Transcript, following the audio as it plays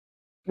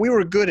we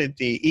were good at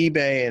the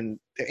eBay, and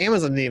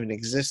Amazon didn't even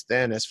exist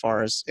then as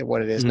far as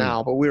what it is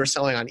now, but we were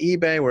selling on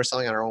eBay, we were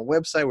selling on our own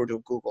website, we were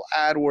doing Google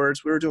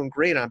AdWords, we were doing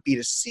great on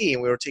B2C,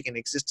 and we were taking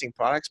existing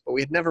products, but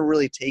we had never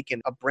really taken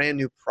a brand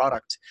new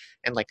product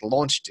and like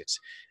launched it.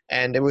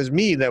 And it was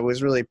me that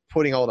was really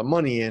putting all the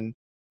money in.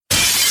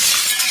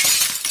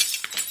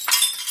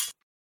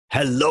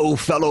 Hello,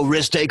 fellow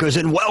risk takers,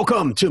 and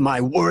welcome to my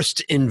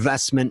worst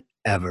investment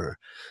ever.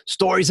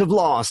 Stories of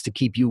loss to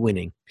keep you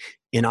winning.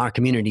 In our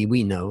community,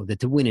 we know that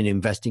to win in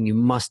investing, you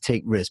must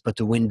take risk, but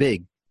to win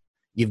big,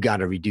 you've got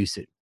to reduce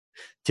it.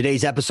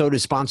 Today's episode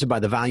is sponsored by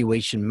the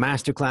Valuation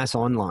Masterclass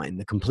Online,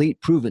 the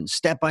complete, proven,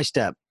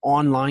 step-by-step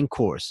online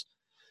course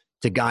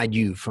to guide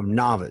you from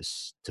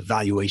novice to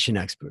valuation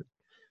expert.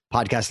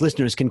 Podcast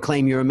listeners can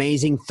claim your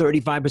amazing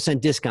 35%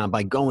 discount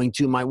by going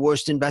to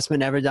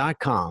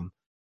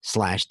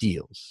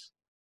myworstinvestmentever.com/deals.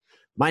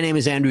 My name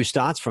is Andrew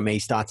Stotz from A.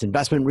 Stotz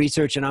Investment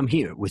Research, and I'm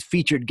here with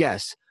featured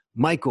guest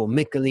Michael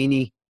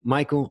Michelini.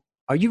 Michael,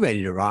 are you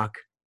ready to rock?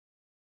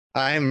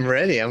 I'm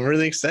ready. I'm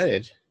really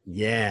excited.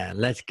 Yeah,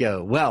 let's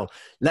go. Well,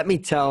 let me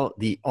tell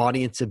the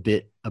audience a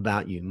bit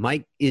about you.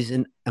 Mike is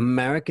an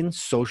American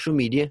social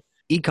media,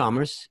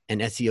 e-commerce,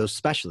 and SEO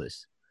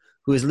specialist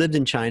who has lived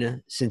in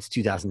China since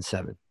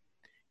 2007.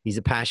 He's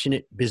a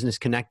passionate business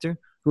connector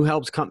who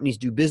helps companies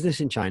do business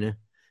in China,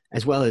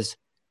 as well as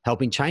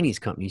helping Chinese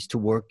companies to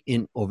work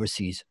in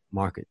overseas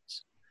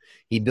markets.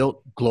 He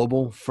built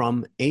Global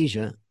from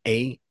Asia,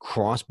 a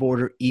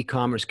cross-border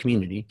e-commerce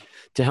community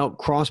to help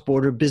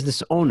cross-border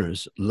business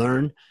owners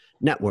learn,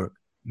 network,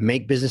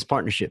 make business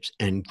partnerships,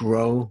 and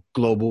grow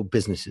global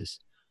businesses.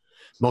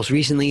 Most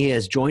recently, he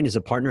has joined as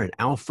a partner at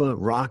Alpha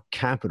Rock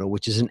Capital,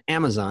 which is an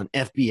Amazon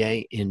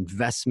FBA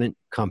investment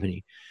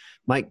company.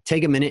 Mike,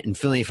 take a minute and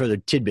fill any further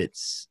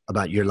tidbits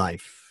about your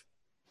life.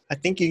 I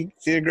think you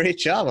did a great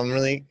job. I'm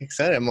really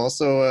excited. I'm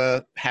also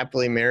a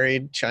happily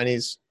married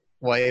Chinese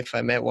wife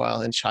I met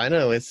while in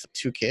China with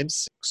 2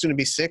 kids, soon to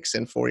be 6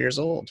 and 4 years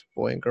old,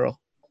 boy and girl.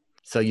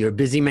 So you're a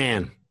busy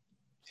man.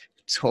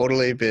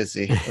 Totally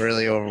busy,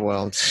 really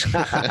overwhelmed.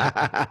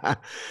 I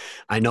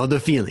know the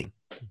feeling.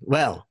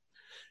 Well,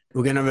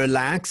 we're going to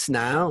relax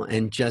now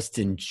and just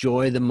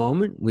enjoy the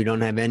moment. We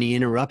don't have any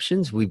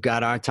interruptions. We've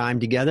got our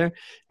time together.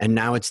 And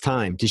now it's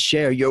time to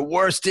share your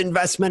worst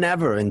investment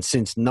ever. And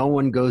since no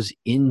one goes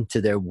into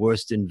their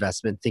worst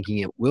investment thinking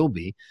it will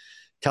be,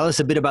 tell us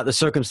a bit about the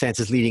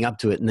circumstances leading up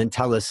to it and then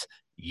tell us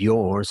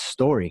your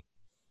story.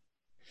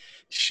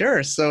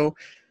 Sure. So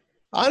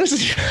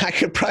honestly, I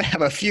could probably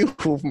have a few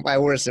of my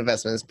worst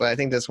investments, but I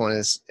think this one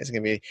is going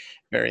to be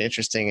very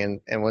interesting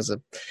and was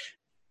a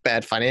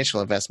bad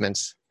financial investment.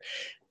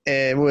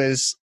 It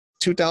was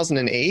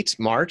 2008,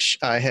 March.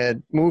 I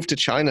had moved to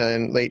China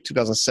in late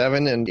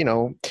 2007 and,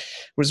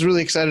 was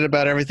really excited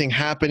about everything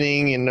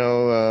happening,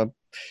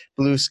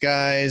 blue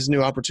skies,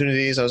 new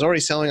opportunities. I was already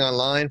selling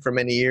online for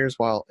many years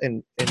while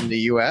in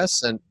the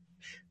US, and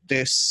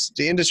the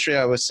industry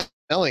I was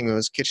selling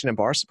was kitchen and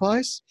bar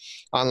supplies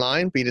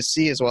online,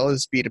 B2C as well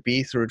as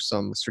B2B through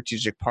some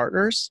strategic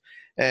partners.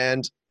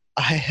 And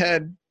I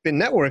had been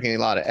networking a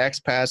lot of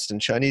expats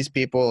and Chinese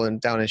people and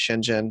down in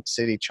Shenzhen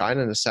City,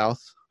 China, in the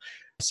south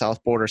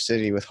border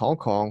city with Hong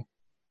Kong.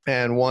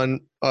 And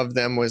one of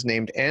them was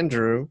named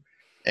Andrew,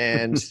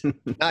 and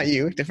not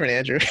you, different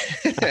Andrew.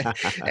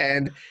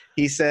 And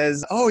he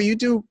says, "Oh, you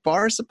do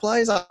bar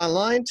supplies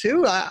online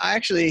too?"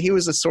 He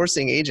was a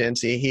sourcing agent.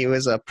 He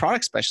was a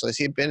product specialist.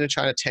 He'd been to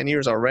China 10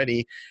 years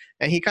already.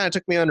 And he kind of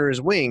took me under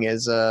his wing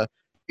as a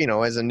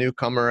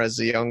newcomer, as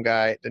a young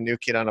guy, the new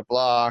kid on the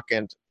block.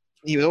 And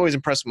he was always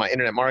impressed with my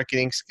internet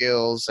marketing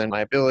skills and my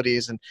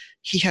abilities. And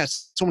he had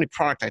so many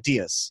product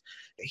ideas.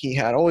 He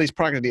had all these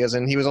product ideas,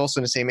 and he was also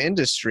in the same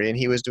industry, and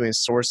he was doing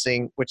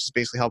sourcing, which is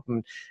basically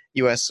helping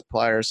U.S.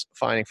 suppliers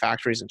finding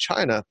factories in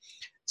China.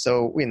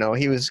 So,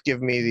 he was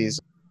giving me these,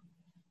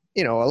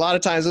 a lot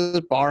of times it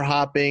was bar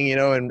hopping,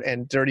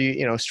 and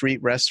dirty,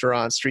 street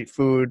restaurants, street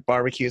food,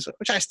 barbecues,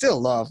 which I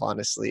still love,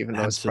 honestly, even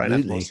though it's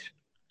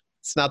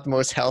not the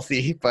most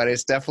healthy, but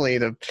it's definitely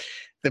the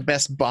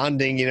best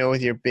bonding,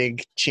 with your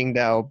big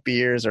Qingdao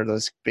beers or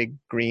those big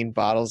green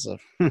bottles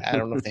of, I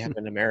don't know if they have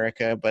in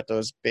America, but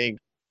those big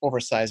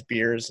oversized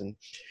beers, and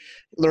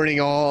learning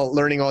all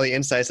the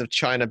insights of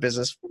China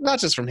business, not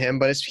just from him,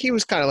 but he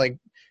was kind of like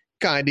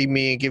guiding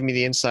me and giving me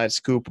the inside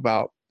scoop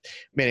about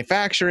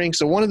manufacturing.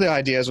 So one of the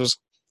ideas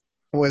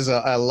was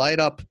a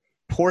light up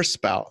pour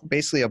spout,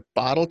 basically a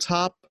bottle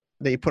top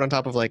that you put on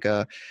top of like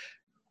a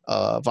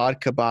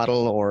vodka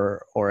bottle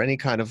or any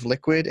kind of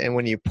liquid. And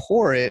when you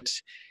pour it,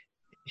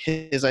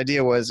 his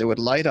idea was it would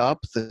light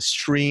up the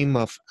stream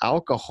of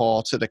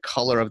alcohol to the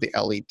color of the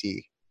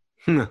LED.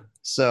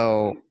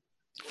 So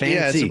fancy.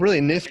 Yeah, it's a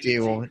really nifty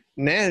one.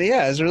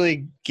 Yeah, it's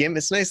really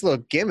it's a nice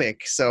little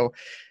gimmick. So,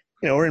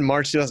 we're in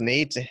March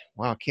 2008.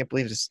 Wow, I can't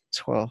believe it's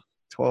 12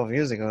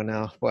 years ago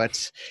now.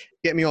 But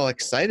get me all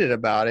excited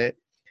about it.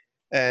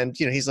 And,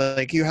 he's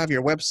like, you have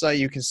your website,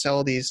 you can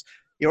sell these.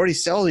 You already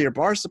sell your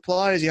bar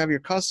supplies, you have your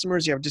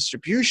customers, you have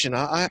distribution.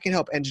 I can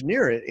help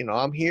engineer it.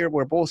 I'm here,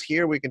 we're both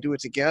here, we can do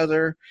it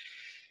together.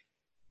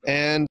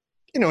 And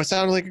it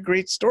sounded like a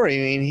great story.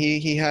 I mean,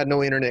 he had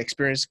no internet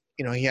experience.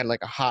 He had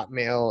like a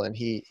Hotmail, and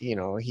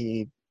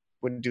he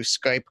would do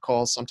Skype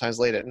calls sometimes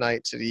late at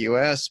night to the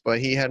US, but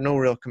he had no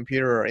real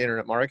computer or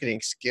internet marketing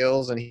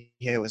skills, and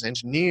he was an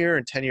engineer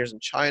and 10 years in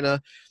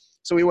China.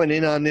 So we went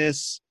in on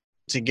this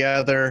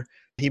together.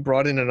 He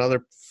brought in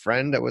another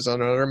friend that was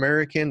another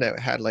American that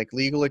had like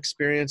legal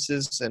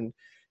experiences, and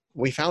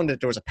we found that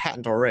there was a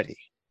patent already.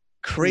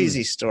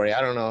 Crazy story.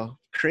 I don't know.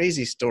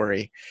 Crazy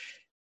story.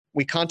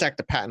 We contact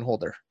the patent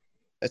holder.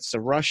 It's a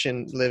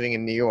Russian living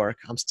in New York.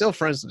 I'm still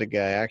friends with the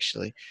guy,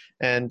 actually.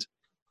 And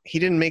he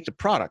didn't make the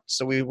product.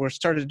 So we were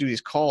started to do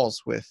these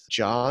calls with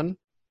John,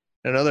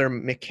 another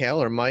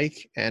Mikhail or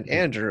Mike, and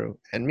Andrew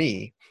and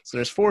me. So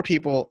there's 4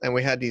 people, and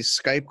we had these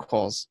Skype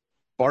calls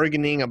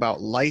bargaining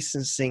about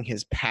licensing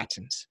his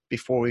patent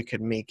before we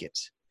could make it.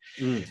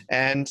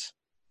 And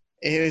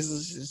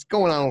it's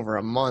going on over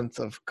a month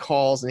of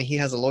calls, and he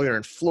has a lawyer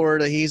in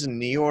Florida. He's in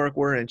New York.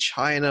 We're in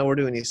China. We're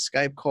doing these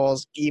Skype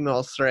calls,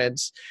 email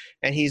threads,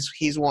 and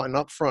he's wanting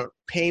upfront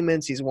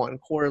payments. He's wanting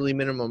quarterly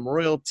minimum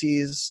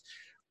royalties.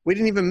 We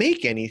didn't even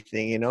make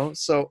anything,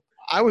 So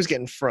I was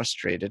getting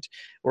frustrated.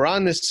 We're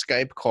on this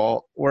Skype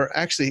call. We're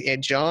actually,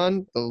 and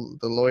John, the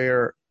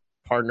lawyer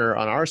partner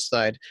on our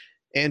side,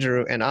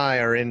 Andrew and I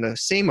are in the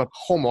same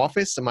home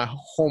office. In my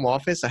home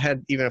office, I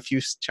had even a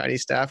few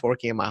Chinese staff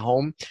working in my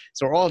home.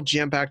 So we're all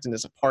jam-packed in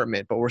this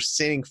apartment, but we're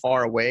sitting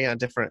far away on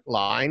different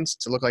lines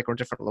to look like we're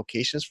different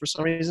locations for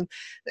some reason.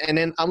 And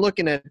then I'm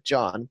looking at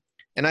John,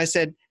 and I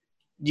said,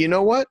 you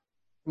know what,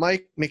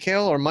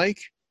 Mikhail or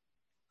Mike,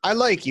 I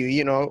like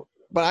you,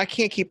 but I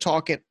can't keep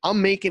talking.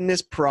 I'm making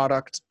this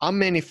product. I'm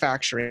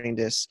manufacturing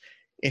this.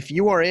 If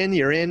you are in,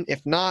 you're in.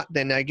 If not,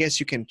 then I guess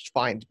you can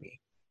find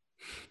me.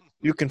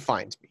 You can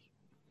find me.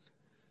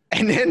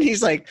 And then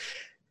he's like,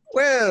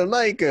 well,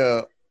 Mike,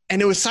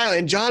 and it was silent.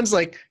 And John's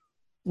like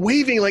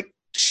waving, like,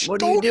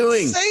 what are you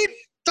doing?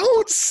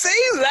 Don't say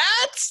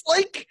that.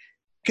 Like,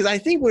 because I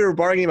think we were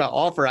bargaining about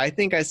offer. I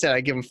think I said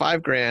I'd give him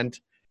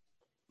 $5,000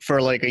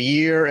 for like a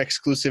year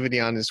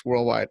exclusivity on this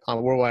worldwide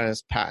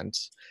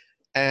patents.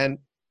 And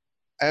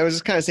I was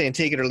just kind of saying,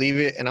 take it or leave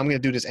it. And I'm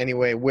going to do this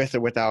anyway, with or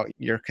without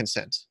your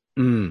consent.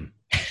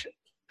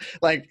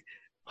 Like,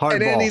 hardball.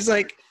 And then he's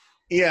like,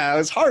 yeah, it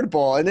was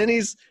hardball. And then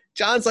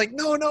John's like,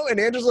 no. And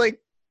Andrew's like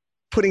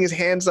putting his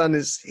hands on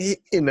his,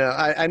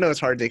 I know it's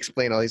hard to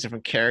explain all these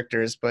different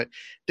characters, but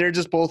they're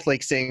just both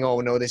like saying, oh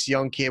no, this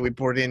young kid we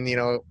brought in,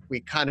 we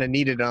kind of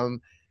needed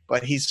him,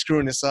 but he's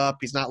screwing us up.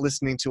 He's not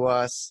listening to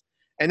us.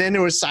 And then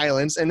there was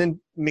silence. And then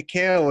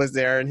Mikhail was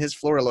there and his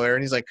Florida lawyer.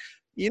 And he's like,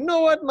 you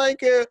know what,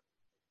 Mike,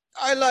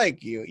 I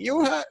like you.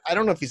 I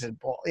don't know if he said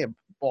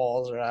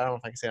balls, or I don't know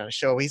if I can say it on a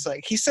show. He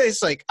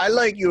says I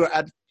like you.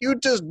 You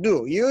just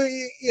do.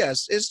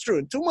 Yes, it's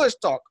true. Too much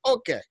talk.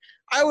 Okay,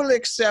 I will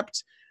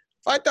accept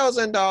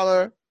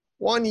 $5,000,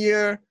 1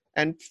 year,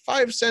 and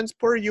 5 cents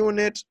per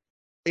unit.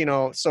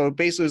 So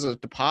basically, it was a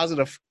deposit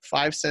of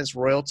 5 cents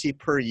royalty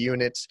per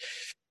unit,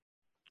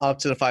 up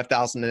to the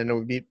 5,000, and then it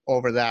would be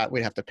over that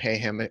we'd have to pay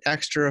him an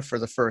extra for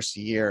the first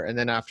year, and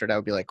then after that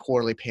would be like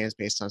quarterly payments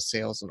based on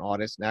sales and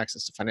audits and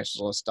access to financials,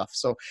 all this stuff.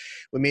 So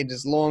we made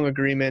this long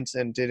agreement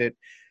and did it,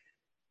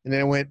 and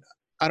then it went.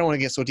 I don't want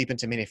to get so deep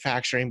into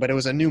manufacturing, but it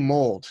was a new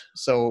mold,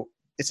 so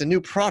it's a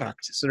new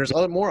product. So there's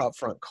more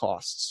upfront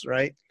costs,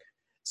 right?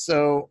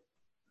 So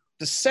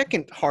the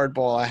second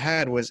hardball I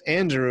had was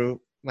Andrew,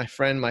 my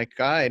friend, my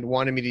guide,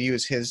 wanted me to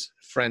use his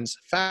friend's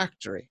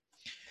factory.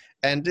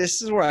 And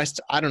this is where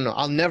I don't know.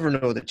 I'll never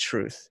know the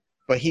truth.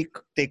 But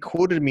they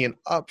quoted me an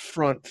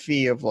upfront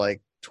fee of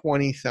like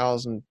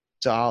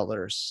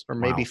 $20,000 or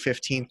maybe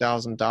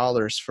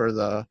 $15,000 for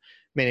the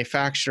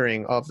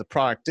manufacturing of the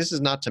product. This is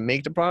not to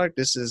make the product.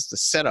 This is the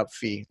setup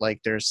fee.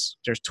 Like there's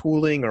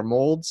tooling or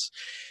molds.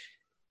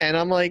 And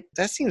I'm like,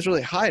 that seems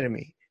really high to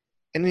me.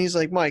 And then he's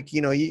like, Mike,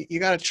 you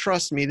got to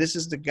trust me. This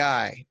is the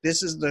guy.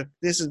 This is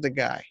the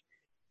guy.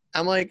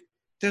 I'm like,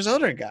 there's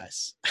other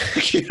guys.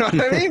 You know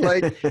what I mean?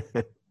 Like,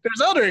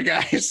 there's other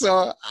guys.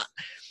 So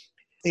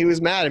he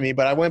was mad at me,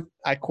 but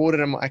I quoted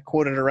him. I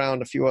quoted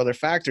around a few other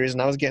factories,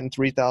 and I was getting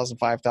 $3,000,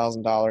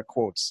 $5,000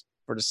 quotes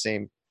for the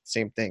same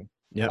thing.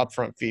 Yep.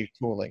 Upfront fee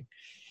tooling.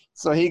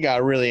 So he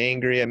got really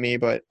angry at me,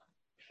 but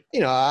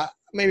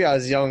maybe I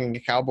was young and a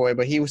cowboy,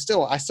 but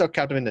I still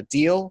kept him in the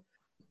deal.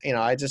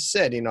 I just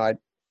said,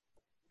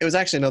 it was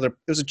actually it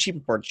was a cheaper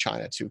part of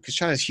China too, because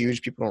China's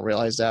huge. People don't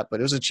realize that,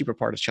 but it was a cheaper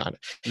part of China.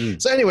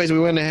 So anyways, we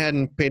went ahead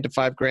and paid the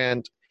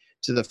 $5,000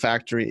 to the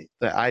factory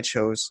that I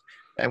chose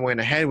and went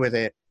ahead with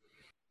it.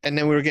 And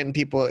then we were getting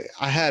people.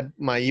 I had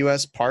my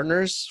U.S.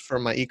 partners for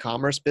my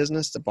e-commerce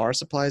business, the bar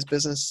supplies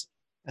business.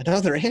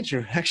 Another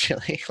Andrew,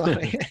 actually.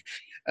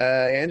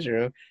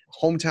 Andrew,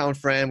 hometown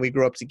friend. We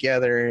grew up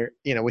together.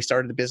 We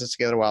started the business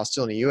together while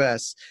still in the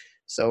U.S.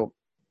 So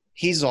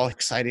he's all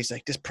excited. He's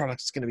like, this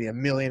product is going to be a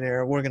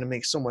millionaire. We're going to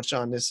make so much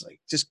on this. Like,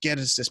 just get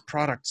us this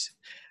product.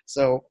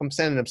 So I'm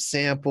sending him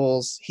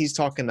samples. He's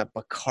talking to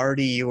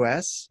Bacardi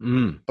US.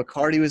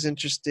 Bacardi was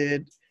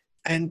interested.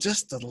 And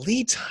just the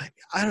lead time.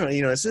 I don't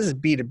know, this is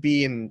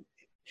B2B. And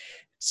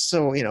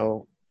so,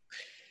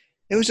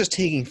 it was just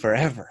taking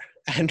forever.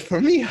 And for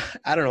me,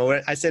 I don't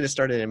know, I said it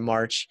started in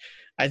March.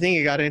 I think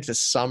it got into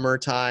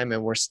summertime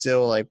and we're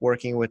still like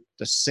working with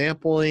the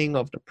sampling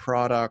of the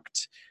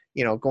product,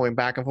 going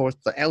back and forth.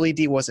 The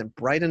LED wasn't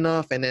bright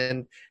enough. And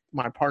then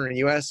my partner in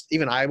the US,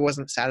 even I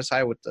wasn't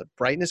satisfied with the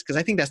brightness because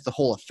I think that's the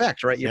whole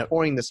effect, right? You're Yep.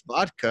 pouring this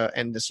vodka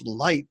and this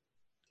light,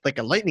 like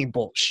a lightning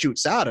bolt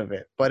shoots out of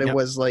it, but it Yep.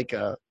 was like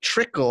a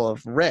trickle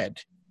of red,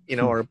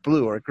 or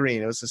blue or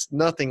green. It was just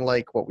nothing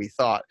like what we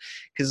thought.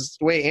 Because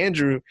the way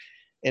Andrew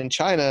in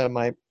China,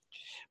 my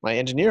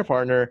engineer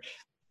partner,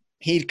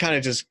 he kind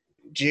of just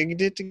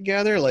jigged it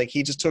together. Like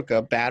he just took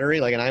a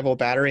battery, like an 9-volt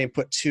battery, and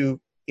put two,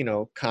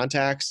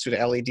 contacts to the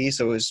LED.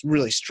 So it was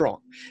really strong.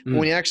 But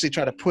when you actually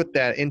try to put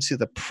that into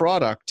the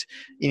product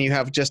and you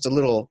have just a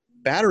little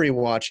battery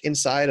watch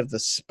inside of the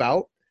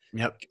spout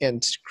Yep.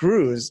 and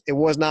screws, it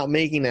was not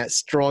making that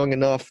strong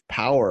enough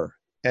power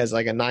as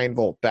like a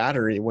 9-volt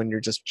battery when you're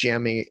just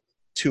jamming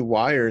two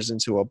wires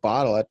into a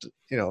bottle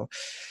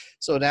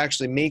so to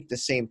actually make the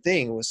same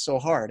thing was so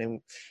hard.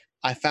 And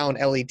I found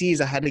LEDs.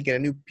 I had to get a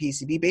new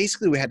PCB.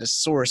 Basically, we had to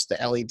source the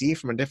LED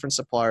from a different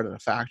supplier to the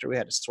factory. We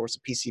had to source a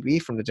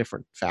PCB from the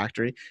different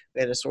factory.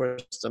 We had to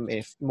source them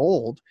in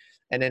mold.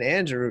 And then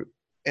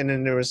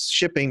there was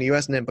shipping to the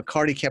US, and then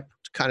Bacardi kept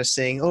kind of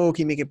saying, oh,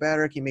 can you make it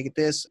better? Can you make it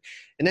this?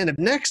 And then the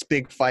next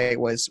big fight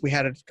was we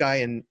had a guy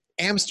in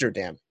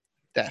Amsterdam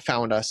that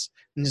found us.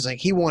 And he's like,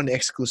 he wanted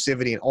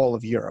exclusivity in all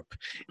of Europe.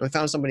 And we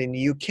found somebody in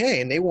the UK,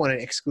 and they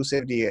wanted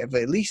exclusivity of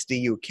at least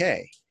the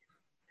UK.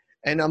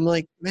 And I'm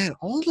like, man,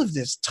 all of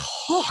this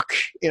talk,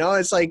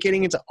 it's like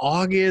getting into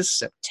August,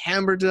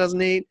 September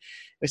 2008.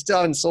 We still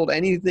haven't sold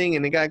anything.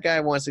 And the guy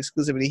wants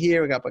exclusivity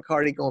here. We got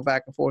Bacardi going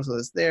back and forth with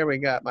us there. We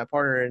got my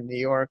partner in New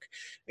York.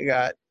 We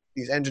got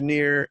these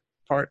engineer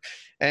part.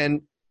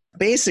 And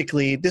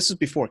basically, this was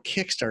before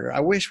Kickstarter. I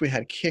wish we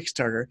had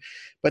Kickstarter.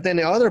 But then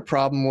the other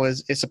problem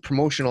was it's a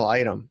promotional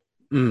item.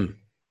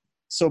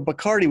 So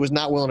Bacardi was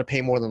not willing to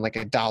pay more than like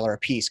 $1 a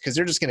piece because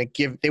they're just going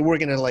to they were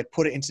going to like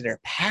put it into their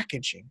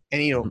packaging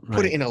and,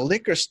 put it in a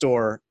liquor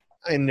store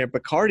in their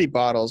Bacardi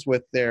bottles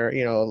with their,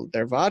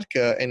 their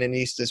vodka, and then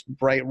it's this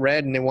bright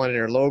red, and they wanted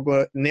their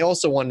logo, and they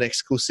also wanted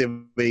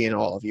exclusivity in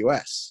all of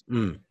US.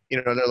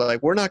 They're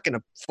like, we're not going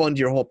to fund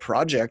your whole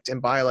project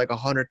and buy like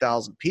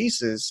 100,000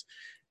 pieces.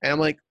 And I'm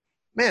like,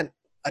 man,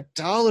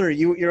 $1,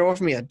 you're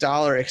offering me $1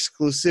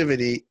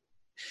 exclusivity.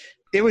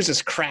 It was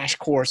this crash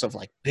course of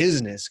like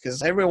business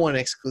because everyone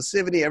wanted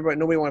exclusivity.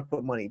 Nobody wanted to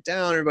put money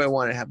down. Everybody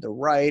wanted to have the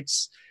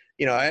rights.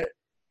 I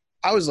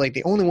was like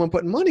the only one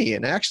putting money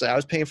in. Actually, I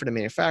was paying for the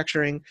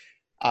manufacturing.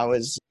 I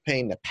was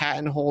paying the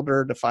patent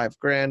holder the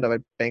 $5,000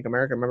 of Bank of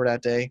America. Remember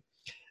that day?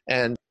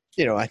 And,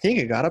 I think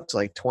it got up to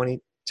like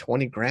 20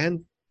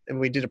 grand. And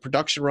we did a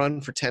production run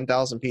for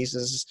 10,000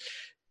 pieces.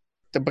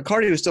 The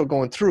Bacardi was still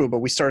going through, but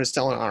we started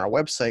selling on our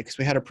website because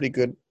we had a pretty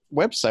good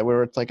website. We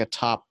were at like a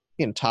top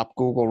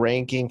Google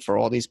ranking for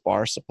all these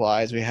bar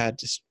supplies. We had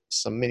just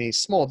some many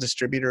small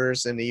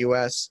distributors in the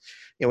US.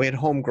 We had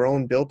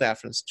homegrown, built that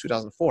since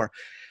 2004.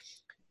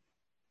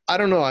 I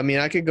don't know. I mean,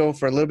 I could go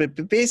for a little bit,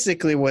 but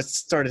basically what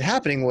started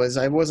happening was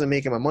I wasn't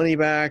making my money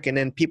back. And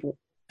then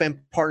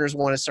partners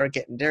want to start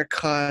getting their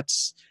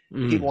cuts.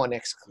 People want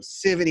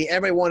exclusivity.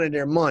 Everybody wanted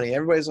their money.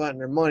 Everybody's wanting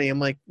their money. I'm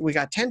like, we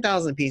got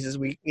 10,000 pieces.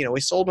 We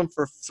sold them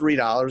for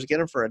 $3, get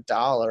them for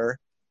 $1.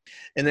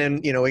 And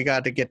then, we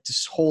got to get to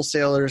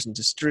wholesalers and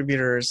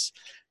distributors,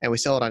 and we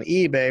sell it on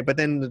eBay. But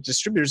then the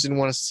distributors didn't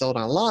want us to sell it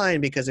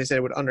online because they said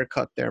it would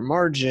undercut their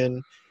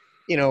margin.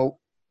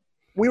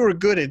 We were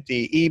good at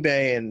the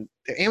eBay, and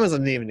Amazon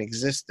didn't even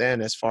exist then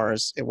as far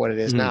as what it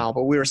is now.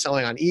 But we were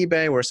selling on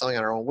eBay. We were selling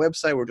on our own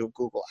website. We were doing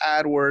Google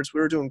AdWords. We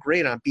were doing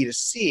great on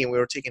B2C, and we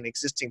were taking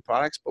existing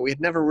products, but we had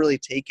never really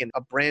taken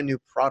a brand new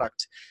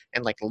product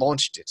and like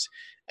launched it.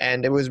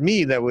 And it was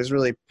me that was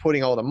really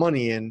putting all the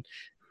money in.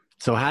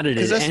 So how did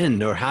it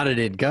end, or how did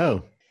it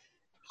go?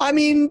 I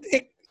mean,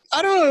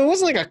 I don't know. It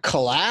wasn't like a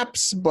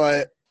collapse,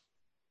 but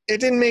it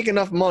didn't make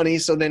enough money.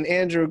 So then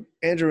Andrew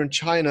in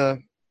China,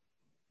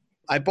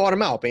 I bought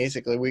him out.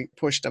 Basically, we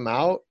pushed him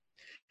out.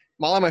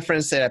 A lot of my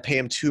friends said I pay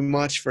him too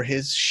much for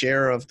his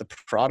share of the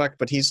product,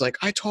 but he's like,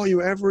 I taught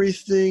you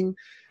everything.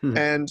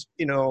 And,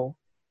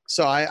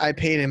 so I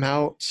paid him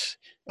out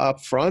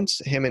up front,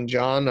 him and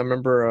John. I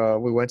remember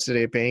we went to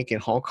the bank in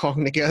Hong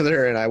Kong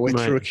together, and I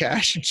withdrew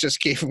cash and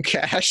just gave him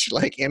cash,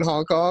 like in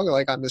Hong Kong,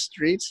 like on the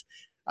streets.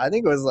 I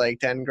think it was like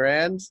 10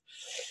 grand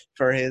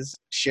for his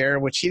share,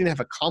 which he didn't have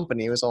a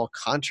company. It was all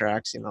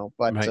contracts,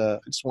 but I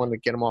just wanted to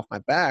get him off my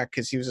back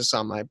because he was just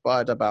on my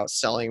butt about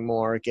selling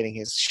more, getting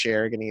his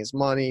share, getting his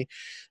money.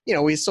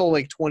 We sold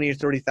like 20 or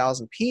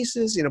 30,000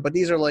 pieces, but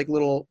these are like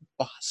little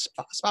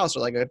spots, or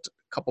like a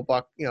couple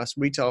bucks,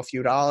 retail a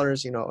few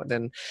dollars, and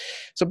then,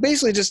 so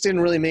basically just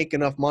didn't really make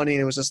enough money,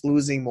 and it was just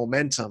losing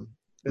momentum.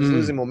 It was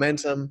losing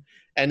momentum.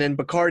 And then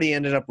Bacardi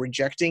ended up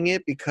rejecting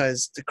it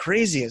because the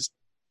craziest,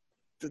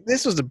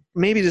 this is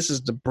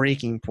the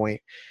breaking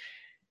point.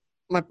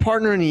 My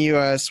partner in the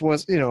US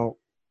was,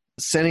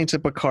 sending to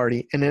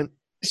Bacardi, and then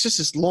it's just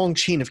this long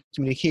chain of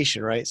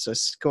communication, right? So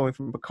it's going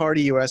from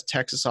Bacardi US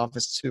Texas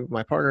office to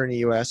my partner in the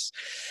US.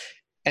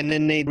 And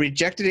then they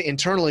rejected it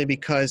internally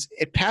because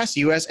it passed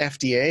US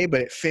FDA,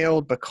 but it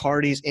failed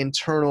Bacardi's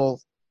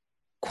internal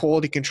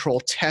quality control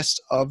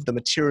test of the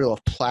material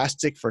of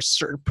plastic for a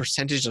certain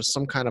percentage of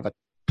some kind of a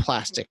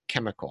plastic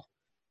chemical.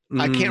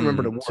 I can't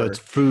remember the word. So it's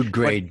food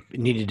grade. It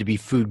needed to be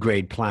food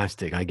grade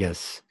plastic, I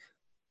guess.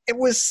 It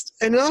was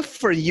enough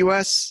for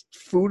U.S.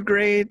 food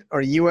grade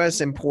or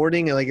U.S.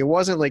 importing. Like, it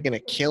wasn't like going to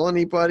kill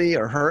anybody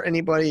or hurt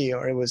anybody,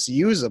 or it was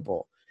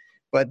usable.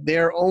 But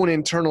their own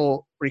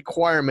internal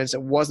requirements,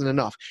 it wasn't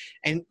enough.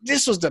 And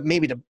this was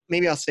maybe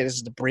I'll say this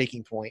is the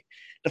breaking point.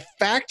 The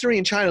factory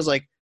in China is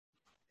like,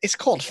 it's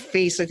called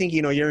Face. I think,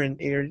 you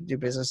do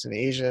business in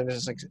Asia, and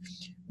it's like,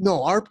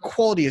 no, our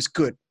quality is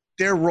good.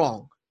 They're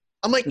wrong.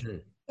 I'm like,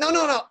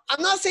 no.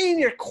 I'm not saying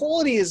your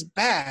quality is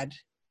bad.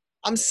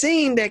 I'm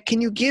saying that, can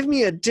you give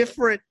me a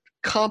different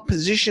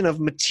composition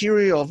of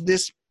material of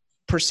this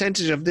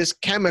percentage of this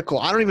chemical?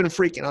 I don't even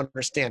freaking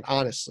understand,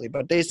 honestly.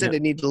 But they said they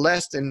need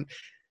less than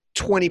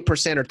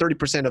 20% or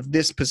 30% of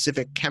this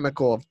specific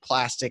chemical of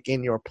plastic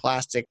in your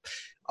plastic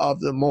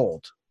of the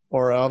mold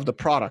or of the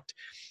product.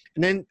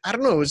 And then, I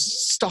don't know, it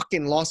was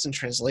lost in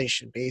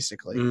translation,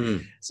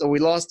 basically. So we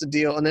lost the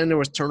deal, and then there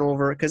was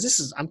turnover.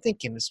 Because I'm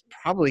thinking it's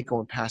probably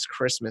going past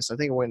Christmas. I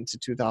think it went into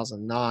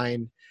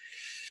 2009.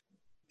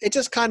 It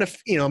just kind of,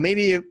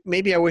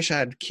 maybe I wish I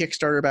had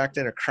Kickstarter back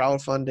then or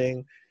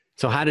crowdfunding.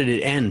 So how did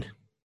it end?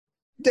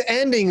 The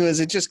ending was,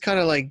 it just kind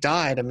of like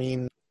died. I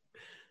mean,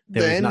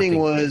 the ending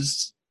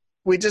was,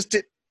 I just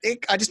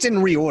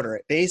didn't reorder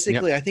it.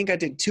 Basically, I think I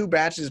did 2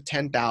 batches of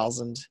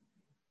 10,000.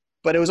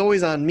 But it was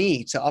always on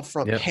me to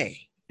upfront pay.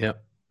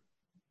 Yep.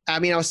 I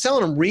mean, I was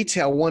selling them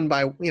retail one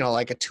by,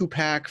 like a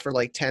 2-pack for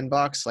like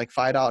 $10, like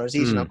 $5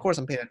 each. And of course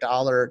I'm paying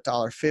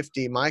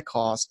 $1.50 my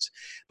cost.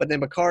 But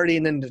then Bacardi,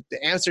 and then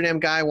the Amsterdam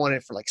guy wanted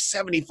it for like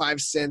 75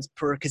 cents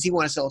per, because he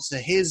wanted to sell it to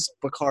his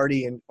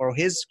Bacardi or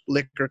his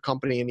liquor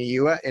company in the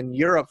US and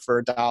Europe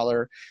for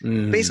 $1.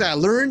 Basically, I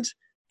learned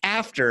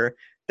after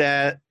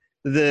that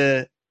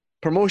the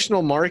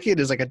promotional market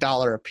is like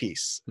 $1 a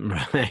piece.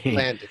 Right.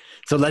 Landed.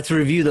 So let's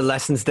review the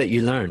lessons that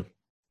you learned.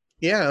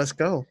 Yeah, let's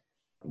go.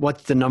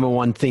 What's the number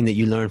one thing that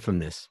you learned from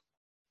this?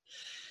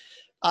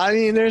 I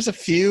mean, there's a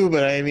few,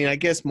 but I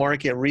guess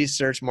market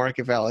research,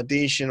 market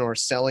validation, or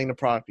selling the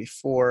product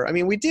before. I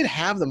mean, we did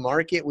have the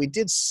market. We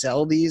did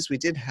sell these.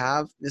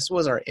 This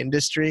was our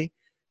industry,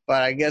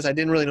 but I guess I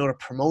didn't really know the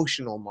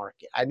promotional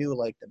market. I knew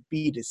like the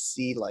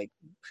B2C, like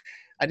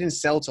I didn't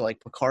sell to like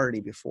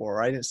Bacardi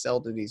before. I didn't sell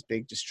to these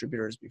big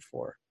distributors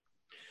before.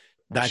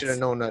 I should have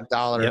known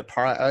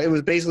 $1. It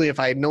was basically, if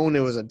I had known it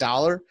was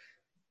 $1,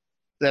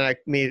 then I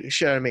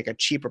should have made a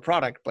cheaper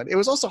product. But it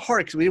was also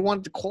hard because we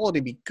wanted the quality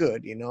to be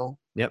good,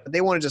 But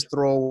they want to just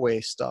throw away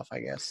stuff,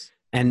 I guess.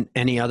 And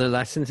any other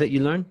lessons that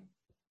you learned?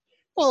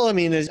 Well, I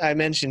mean, as I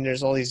mentioned,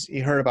 there's all these,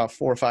 you heard about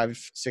 4,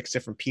 5, 6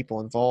 different people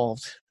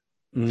involved.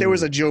 There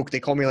was a joke. They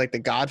called me like the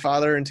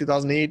Godfather in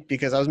 2008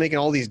 because I was making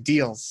all these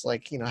deals.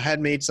 Like, I had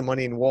made some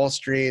money in Wall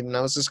Street, and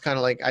I was just kind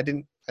of like,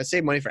 I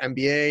saved money for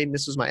MBA, and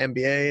this was my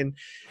MBA.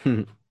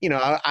 And,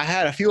 I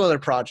had a few other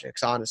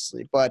projects,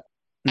 honestly, but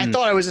I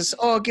thought I was just,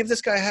 give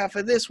this guy half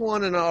of this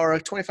one, and or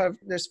 25,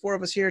 there's 4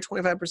 of us here,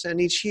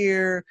 25% each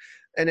here.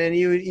 And then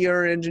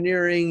you're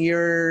engineering,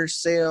 your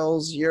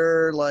sales,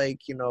 you're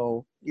like,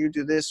 you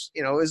do this,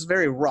 it was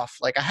very rough.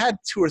 Like I had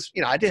 2 or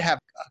 3, I did have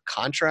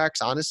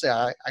contracts, honestly.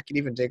 I could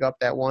even dig up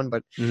that one,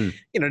 but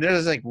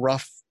there's like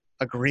rough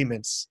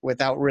agreements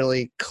without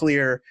really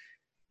clear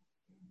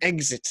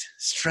exit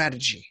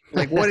strategy.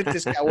 Like, what if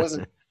this guy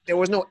there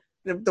was no,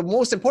 the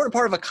most important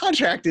part of a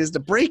contract is the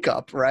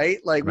breakup, right?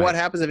 Like what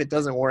happens if it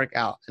doesn't work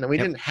out? And we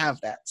didn't have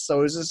that. So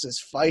it was just this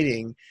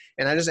fighting,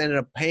 and I just ended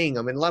up paying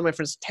them. And a lot of my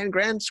friends, 10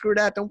 grand, screw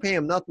that. Don't pay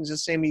them nothing.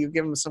 Just say you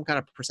give them some kind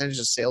of percentage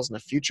of sales in the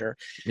future.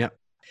 Yeah.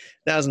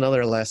 That was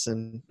another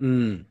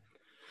lesson.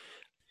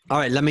 All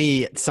right. Let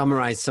me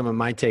summarize some of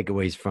my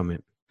takeaways from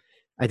it.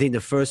 I think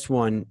the first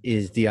one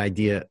is the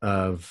idea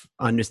of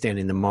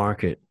understanding the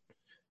market.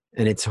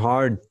 And it's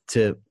hard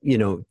to,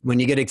 when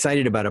you get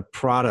excited about a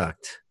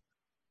product,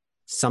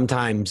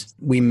 sometimes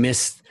we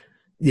miss,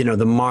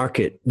 the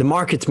market. The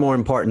market's more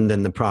important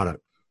than the product.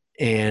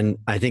 And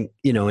I think,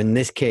 in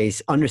this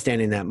case,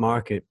 understanding that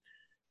market,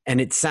 and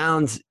it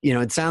sounds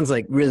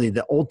like really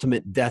the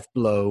ultimate death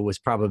blow was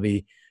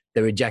probably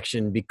the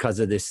rejection because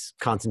of this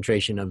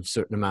concentration of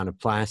certain amount of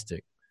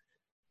plastic.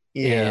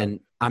 Yeah. And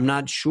I'm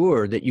not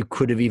sure that you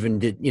could have even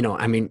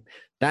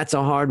that's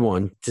a hard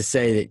one to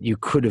say that you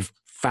could have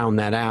found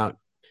that out.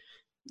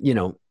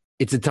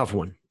 It's a tough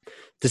one.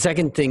 The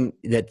second thing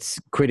that's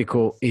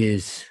critical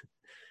is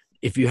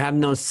if you have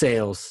no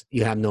sales,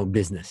 you have no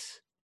business.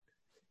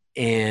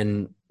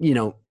 And,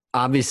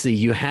 obviously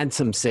you had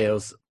some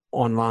sales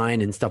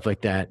online and stuff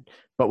like that,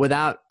 but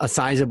without a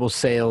sizable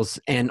sales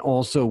and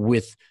also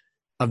with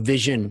a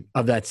vision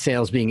of that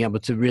sales being able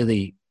to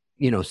really,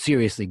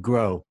 seriously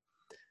grow,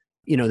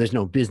 there's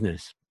no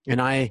business.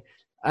 And I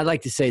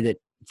like to say that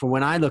for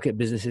when I look at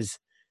businesses,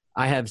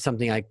 I have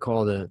something I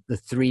call the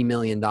 $3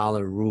 million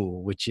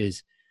rule, which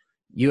is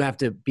you have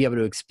to be able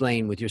to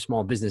explain with your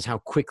small business how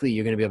quickly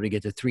you're going to be able to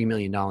get to $3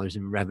 million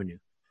in revenue,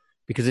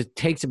 because it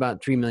takes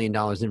about $3 million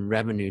in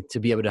revenue to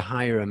be able to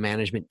hire a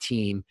management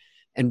team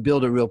and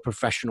build a real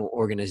professional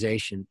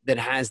organization that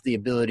has the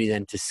ability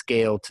then to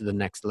scale to the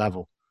next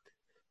level.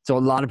 So a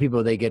lot of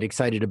people, they get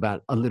excited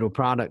about a little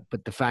product,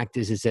 but the fact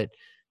is that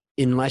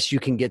unless you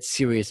can get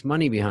serious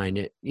money behind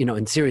it,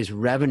 and serious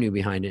revenue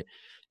behind it,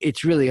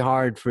 it's really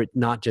hard for it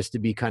not just to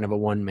be kind of a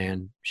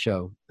one-man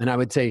show. And I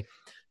would say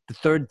the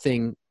third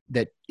thing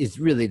that is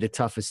really the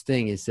toughest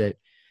thing is that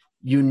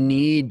you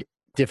need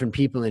different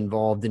people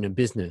involved in a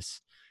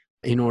business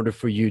in order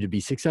for you to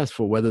be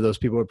successful, whether those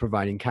people are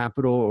providing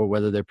capital or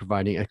whether they're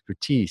providing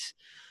expertise.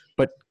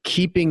 But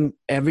keeping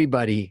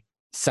everybody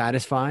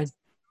satisfied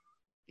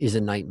is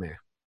a nightmare.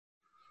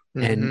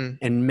 And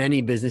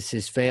many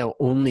businesses fail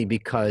only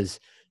because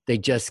they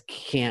just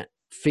can't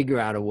figure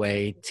out a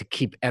way to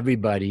keep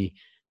everybody,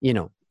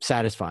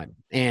 satisfied.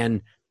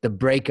 And the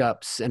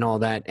breakups and all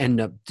that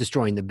end up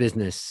destroying the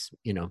business,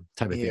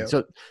 type of thing.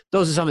 So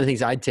those are some of the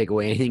things I'd take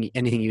away.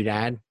 Anything you'd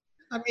add?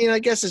 I mean, I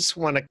guess I just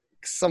want to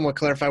somewhat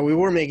clarify. We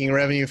were making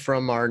revenue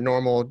from our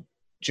normal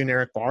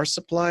generic bar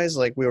supplies.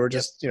 Like we were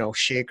just,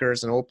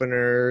 shakers and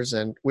openers,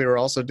 and we were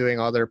also doing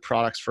other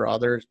products for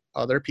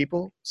other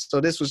people.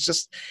 So this was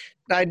just,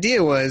 the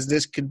idea was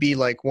this could be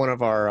like one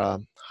of our,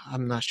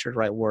 I'm not sure the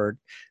right word,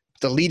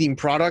 the leading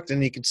product,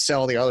 and you could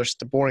sell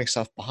the boring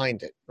stuff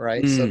behind it.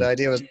 Right. So the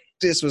idea was,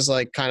 this was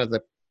like kind of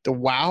the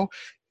wow.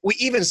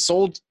 We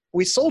sold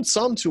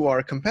some to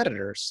our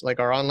competitors, like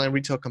our online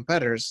retail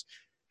competitors,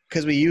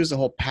 because we used the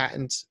whole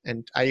patent,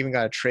 and I even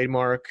got a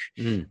trademark.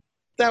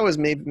 That was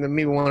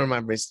maybe one of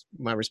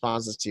my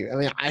responses to you. I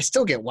mean, I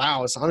still get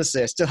wows.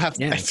 Honestly, I still have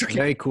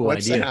very cool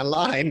website idea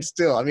online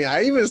still. I mean,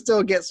 I even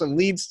still get some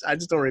leads. I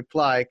just don't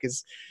reply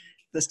because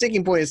the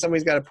sticking point is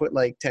somebody's got to put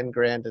like 10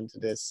 grand into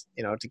this,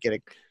 to get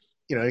it,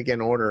 to get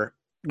an order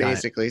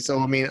basically. So,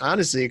 I mean,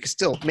 honestly, it could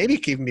still, maybe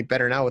it could even be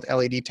better now with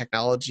LED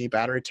technology,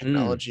 battery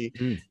technology.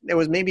 There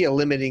was maybe a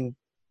limiting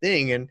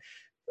thing. And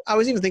I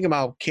was even thinking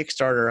about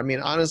Kickstarter. I mean,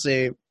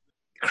 honestly,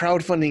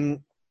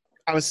 crowdfunding,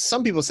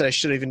 some people said I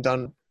should have even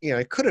done,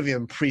 I could have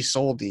even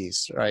pre-sold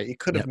these, right? You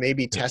could have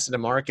maybe tested the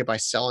market by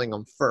selling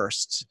them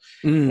first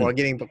or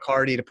getting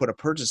Bacardi to put a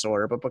purchase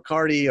order. But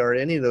Bacardi or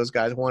any of those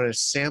guys wanted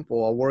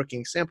a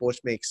working sample, which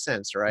makes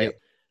sense, right? Yep.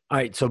 All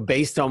right. So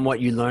based on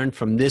what you learned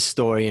from this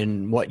story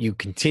and what you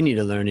continue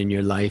to learn in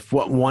your life,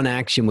 what one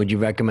action would you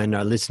recommend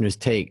our listeners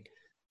take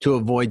to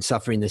avoid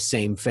suffering the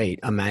same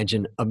fate?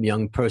 Imagine a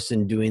young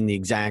person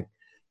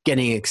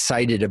getting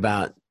excited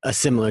about a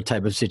similar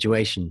type of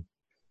situation.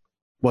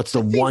 What's the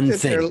one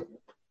thing?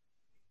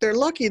 They're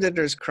lucky that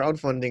there's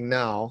crowdfunding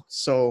now.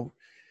 So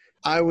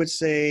I would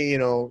say,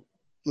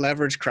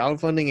 leverage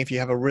crowdfunding if you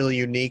have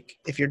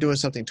if you're doing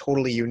something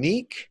totally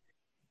unique,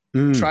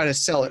 try to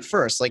sell it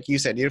first. Like you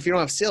said, if you don't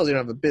have sales, you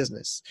don't have a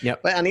business.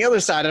 But on the other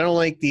side, I don't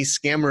like these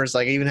scammers.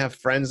 Like I even have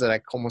friends that I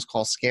almost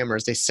call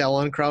scammers. They sell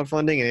on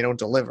crowdfunding and they don't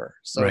deliver.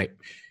 So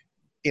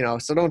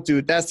so don't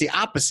do, that's the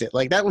opposite.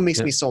 Like that one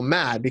makes me so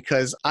mad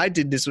because I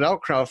did this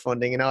without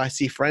crowdfunding and now I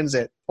see friends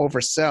that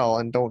oversell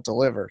and don't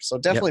deliver. So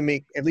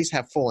definitely at least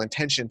have full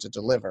intention to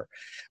deliver.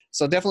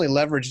 So definitely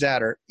leverage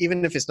that, or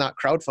even if it's not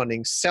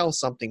crowdfunding, sell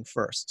something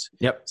first.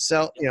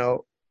 Sell,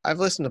 I've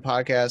listened to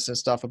podcasts and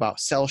stuff about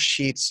sell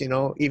sheets,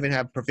 even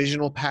have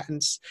provisional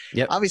patents.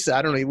 Obviously,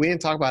 I don't know, we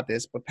didn't talk about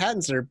this, but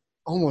patents are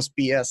almost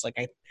BS. Like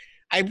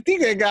I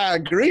think the guy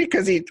agreed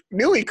because he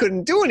knew he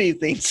couldn't do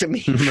anything to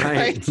me.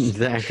 Right?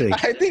 Exactly.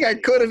 I think I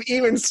could have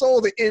even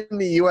sold it in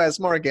the U.S.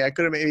 market. I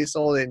could have maybe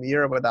sold it in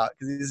Europe without,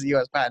 because this is a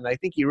U.S. patent. I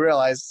think he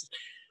realized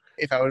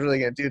if I was really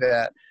going to do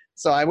that.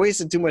 So I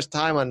wasted too much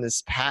time on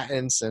this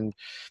patents, and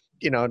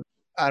I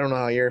don't know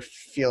how you're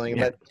feeling,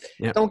 but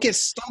don't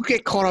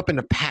get caught up in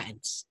the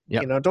patents.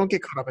 Don't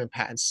get caught up in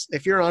patents.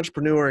 If you're an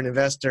entrepreneur and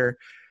investor,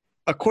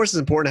 of course, it's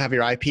important to have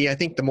your IP. I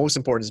think the most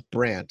important is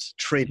brand,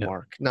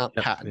 trademark, not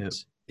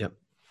patent.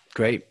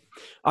 Great.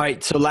 All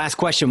right. So last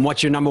question,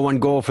 what's your number one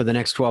goal for the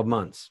next 12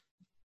 months?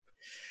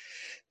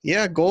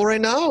 Goal right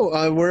now,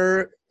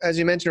 as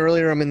you mentioned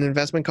earlier, I'm in an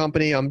investment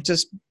company. I'm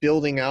just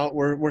building out.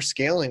 We're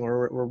scaling.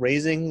 We're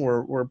raising.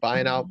 We're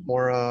buying out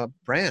more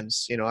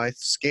brands. I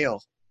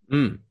scale.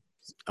 All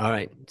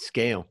right.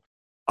 Scale.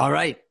 All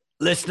right.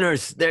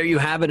 Listeners, there you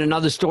have it.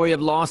 Another story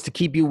of loss to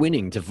keep you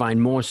winning. To find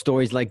more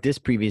stories like this,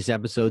 previous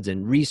episodes,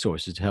 and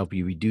resources to help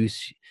you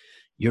reduce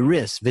your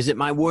risk, visit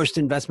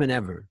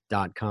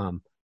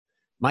myworstinvestmentever.com.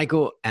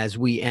 Michael, as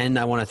we end,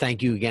 I want to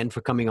thank you again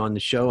for coming on the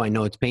show. I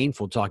know it's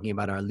painful talking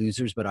about our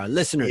losers, but our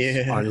listeners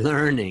are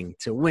learning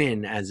to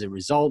win as a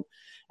result.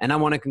 And I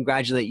want to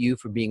congratulate you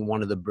for being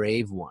one of the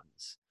brave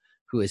ones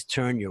who has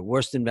turned your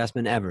worst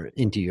investment ever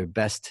into your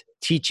best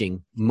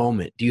teaching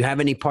moment. Do you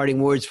have any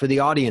parting words for the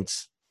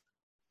audience?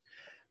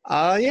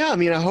 I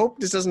mean, I hope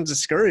this doesn't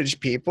discourage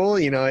people.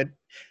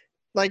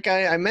 like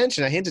I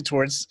mentioned, I hinted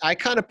towards, I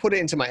kind of put it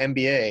into my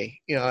MBA.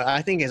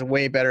 I think it's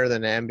way better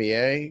than an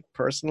MBA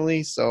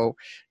personally. So,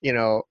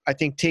 I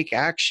think take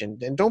action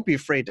and don't be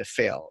afraid to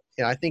fail.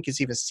 I think it's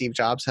even Steve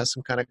Jobs has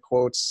some kind of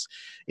quotes.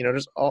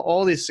 There's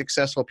all these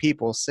successful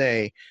people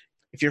say,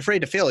 if you're afraid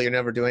to fail, you'll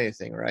never do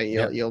anything, right?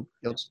 You'll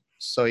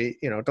so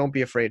don't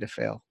be afraid to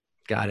fail.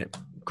 Got it.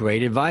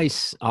 Great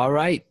advice. All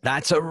right.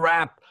 That's a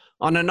wrap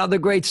on another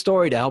great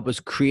story to help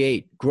us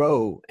create,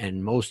 grow,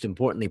 and most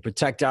importantly,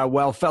 protect our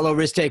wealth, fellow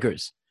risk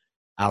takers.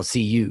 I'll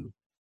see you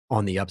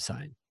on the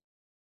upside.